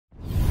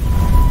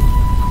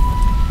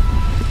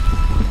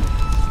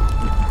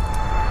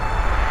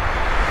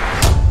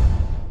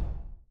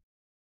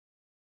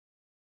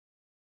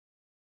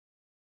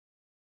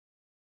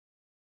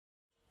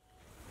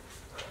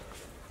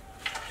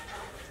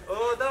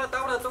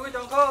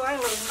cô anh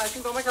là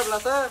chúng tôi mới gặp là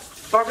tớ.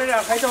 Tao cái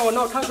nào thấy cho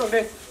nó thắng rồi đi.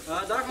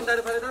 Đó không thể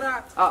được phải đó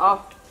ra.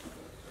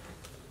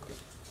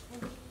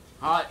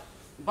 Hai,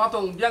 bao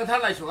tùng biang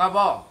thân lại xuống à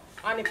bò.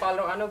 Anh bảo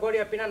lo anh gọi đi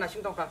pina là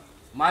chúng tôi cả.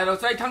 Mày lo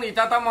say thằng đi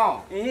ta tao mò.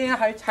 Ý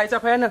hay cho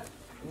phê nữa.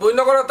 Bùi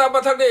nó có ta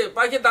bắt thằng đi,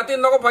 phải khi ta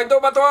tin nó có phải tôi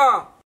bắt thôi.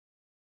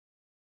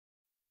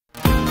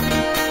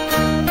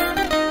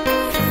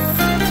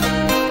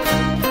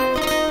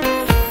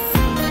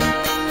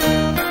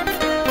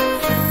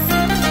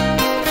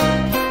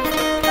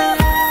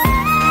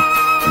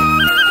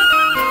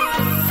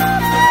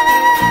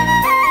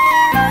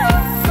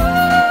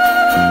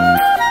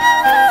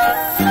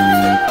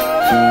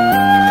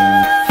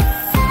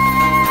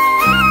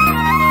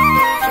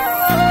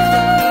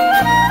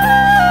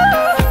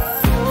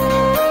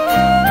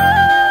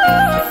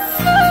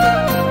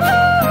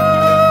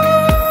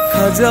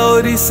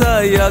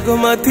 Jaurisa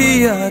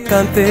Jamatia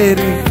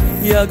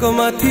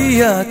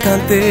Jamatia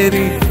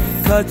kanteri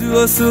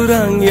Kaju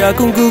surang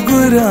yakung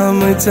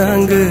guguram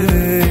jang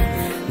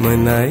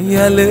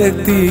Menaya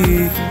lekti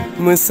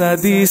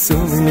Mwsadi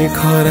sumui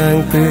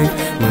khorang twi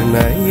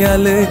Menaya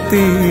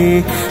lekti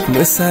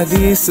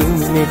Mwsadi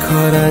sumui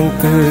khorang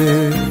twi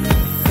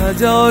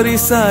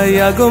Jaurisa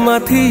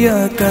Jamatia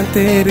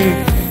kanteri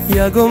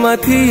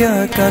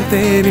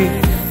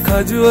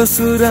Kaju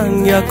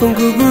surang yakung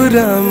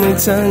guguram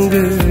jang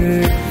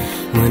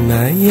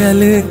Menaya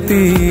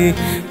lekti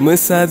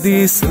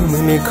Mwsadi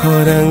sumui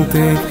khorang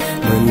twi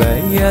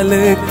Menaya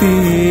lekti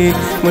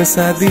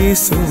Mwsadi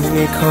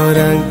sumui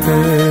khorang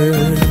twi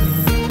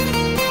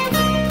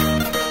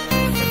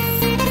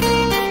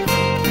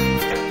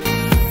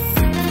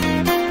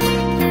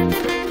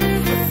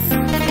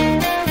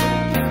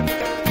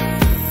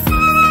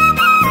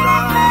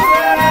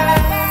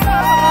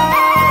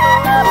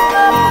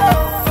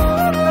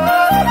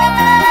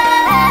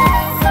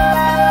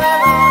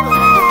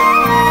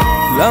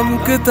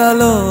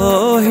Talo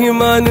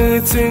himan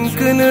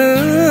chingkne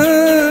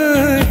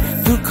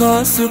dukha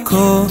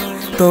sukho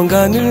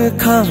tongan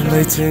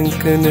khamai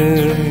chingkne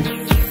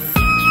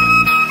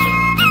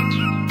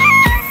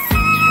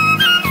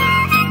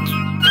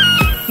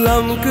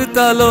lamk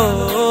talo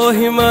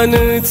himan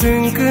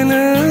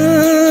chingkne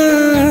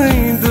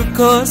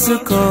dukha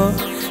sukho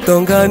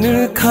tongan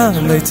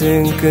khamai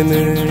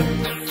chingkne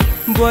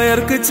boyar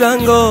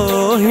chango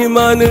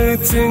himan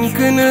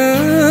chingkne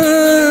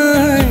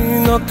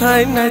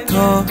Thai nai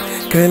tho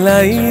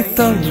kelai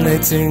tong nai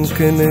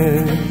chingkne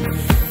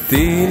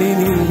tini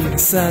ni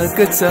sa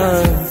ka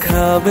chang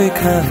kha be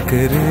kha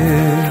kare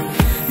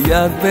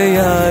yak be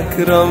yak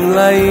rom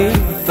lai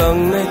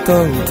tong nai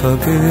tong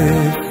thok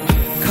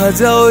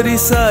khajauri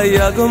sa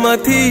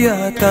Jamatia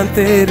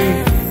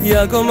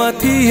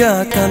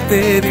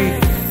kanteri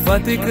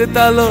patik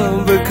talo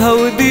bkhau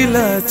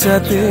dila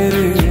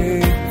chatere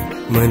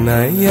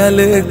Menaya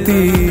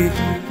lekti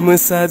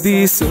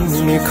Mwsadi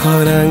sumui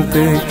khorang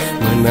twi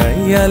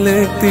Menaya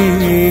lekti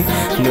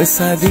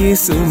Mwsadi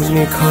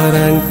sumui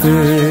khorang twi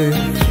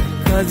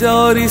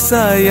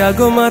Kajaurisa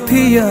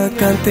Jamatia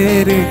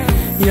kanteri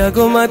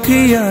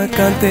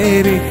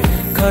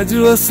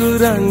Kaju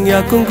surang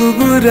yakung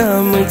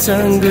guguram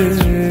jang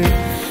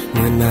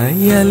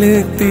Menaya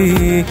lekti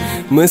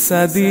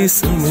Mwsadi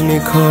sumui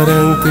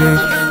khorang twi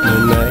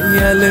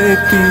Menaya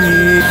lekti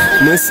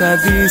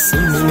Mwsadi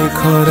sumui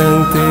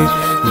khorang twi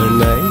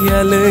Menaya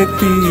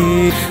lekti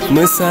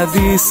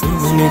Mwsadi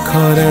sumui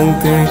khorang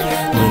twi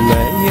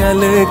Menaya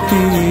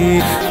lekti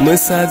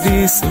Mwsadi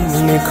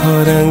sumui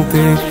khorang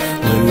twi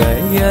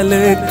Menaya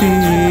lekti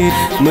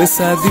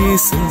Mwsadi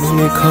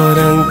sumui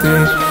khorang twi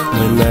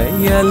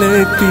Menaya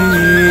lekti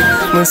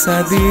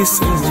Mwsadi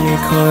sumui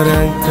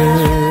khorang twi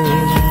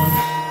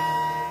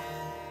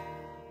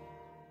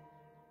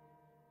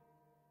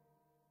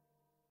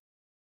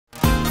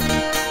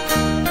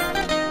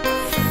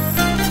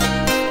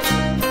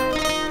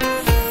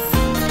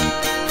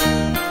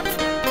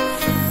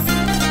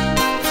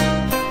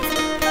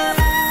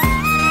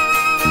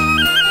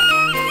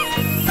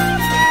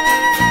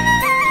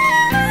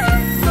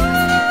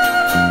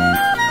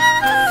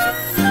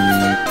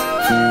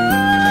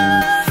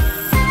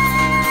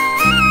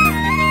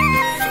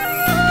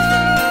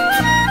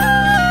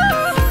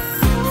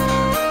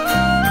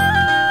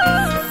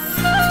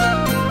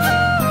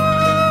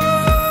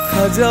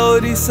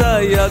Jaurisa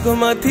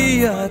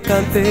Jamatia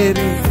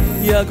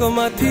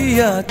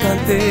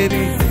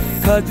kanteri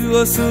Kaju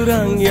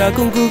surang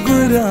yakung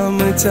guguram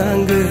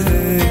jang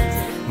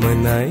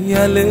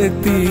Menaya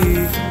lekti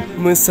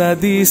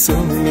Mwsadi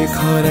sumui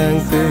khorang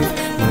twi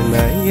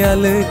Menaya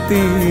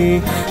lekti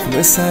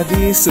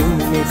Mwsadi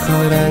sumui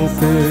khorang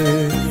twi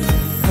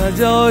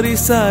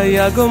Jaurisa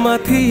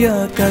Jamatia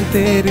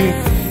kanteri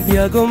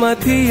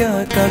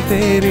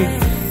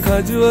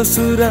Kaju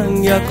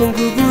surang yakung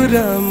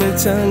guguram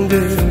jang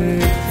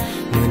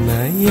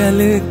Menaya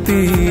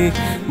lekti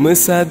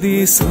Mwsadi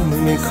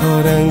sumui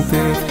khorang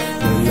twi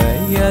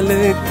Menaya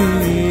lekti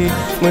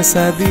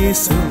Mwsadi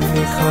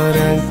sumui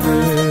khorang twi